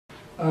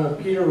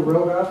Peter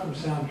Rogoff from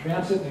Sound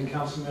Transit, and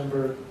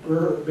Councilmember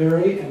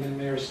Berry, and then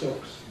Mayor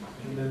Stokes,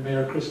 and then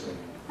Mayor Crystal.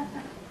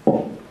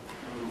 I'm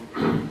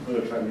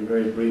going to try to be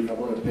very brief. I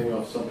want to ping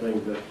off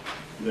something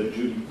that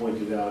Judy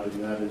pointed out,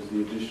 and that is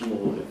the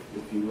additional,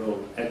 if you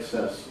will,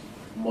 excess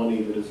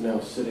money that is now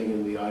sitting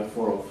in the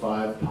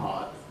I-405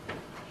 pot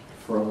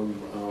from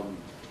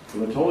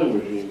the tolling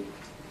regime.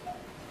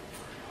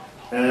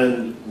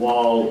 And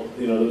while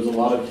there was a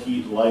lot of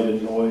heat, light,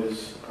 and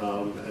noise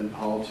and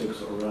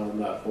politics around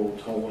that whole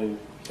tolling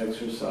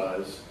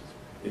exercise,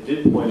 it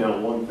did point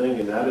out one thing,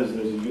 and that is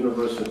there's a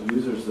universe of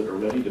users that are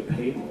ready to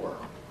pay more.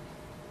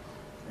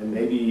 And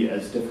maybe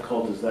as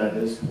difficult as that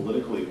is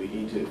politically, we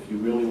need to, if you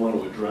really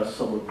want to address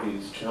some of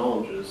these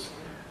challenges,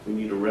 we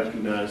need to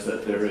recognize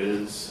that there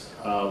is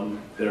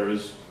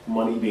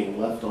money being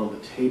left on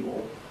the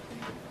table.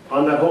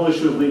 On that whole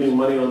issue of leaving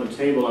money on the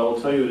table, I will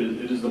tell you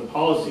it is the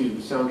policy of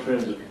the Sound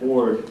Transit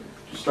Board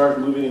to start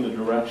moving in the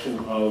direction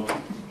of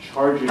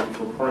charging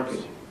for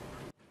parking.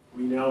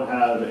 We now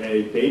have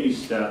a baby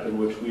step in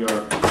which we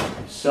are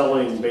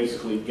selling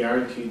basically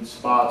guaranteed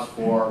spots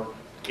for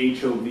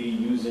HOV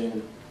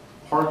using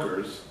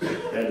parkers.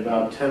 At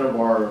about 10 of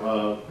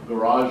our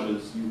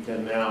garages, you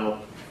can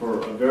now, for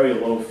a very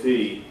low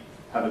fee,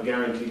 have a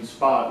guaranteed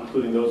spot,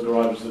 including those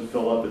garages that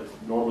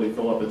normally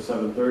fill up at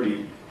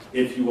 7:30,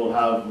 if you will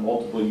have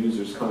multiple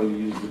users coming to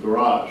use the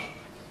garage.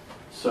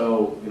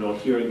 So,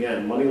 here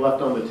again, money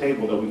left on the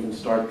table that we can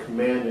start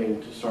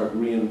commanding to start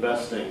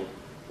reinvesting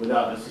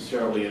without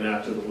necessarily an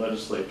act of the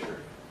legislature.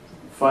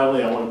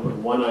 Finally, I want to put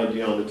one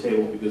idea on the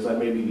table, because I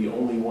may be the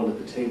only one at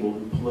the table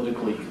who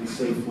politically can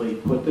safely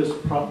put this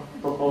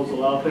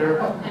proposal out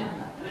there.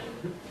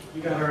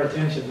 You got our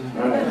attention.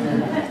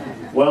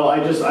 Well, I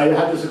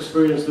had this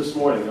experience this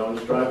morning. I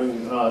was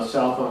driving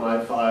south on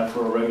I-5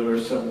 for a regular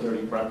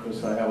 7:30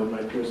 breakfast I had with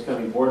my Pierce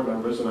County board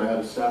members, and I had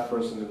a staff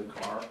person in the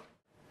car.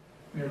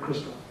 Mayor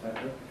Crystal. I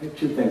have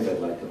two things I'd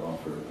like to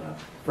offer.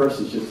 First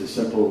is just a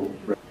simple.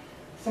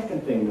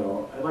 Second thing,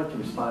 though, I'd like to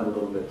respond a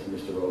little bit to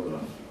Mr.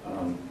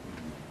 Rogoff.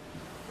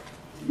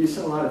 You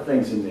said a lot of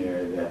things in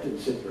there that didn't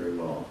sit very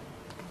well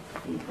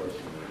for me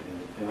personally,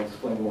 and I'll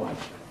explain why.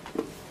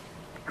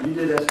 You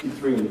did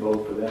SB3 and you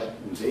voted for that.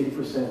 It was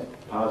 80%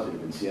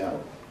 positive in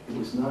Seattle. It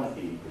was not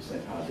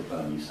 80% positive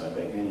on the east side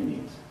by any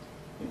means.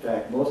 In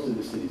fact, most of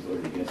the cities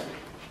voted against it.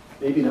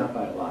 Maybe not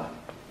by a lot,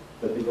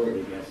 but they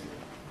voted against it.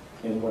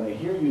 And when I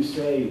hear you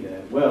say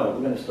that, well,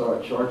 we're going to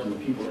start charging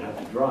the people that have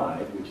to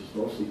drive, which is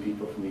mostly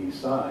people from the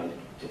east side,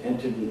 to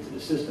enter into the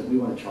system, we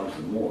want to charge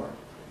them more.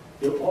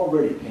 They're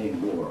already paying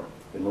more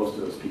than most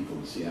of those people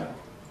in Seattle.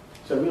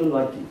 So I really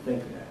like you to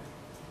think of that,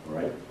 all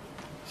right?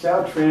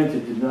 Sound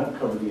Transit did not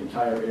cover the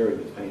entire area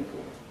that's paying for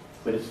it,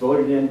 but it's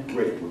voted in,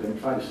 great. We're going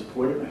to try to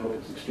support it, and I hope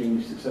it's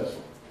extremely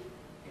successful.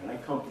 And I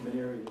come from an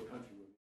area that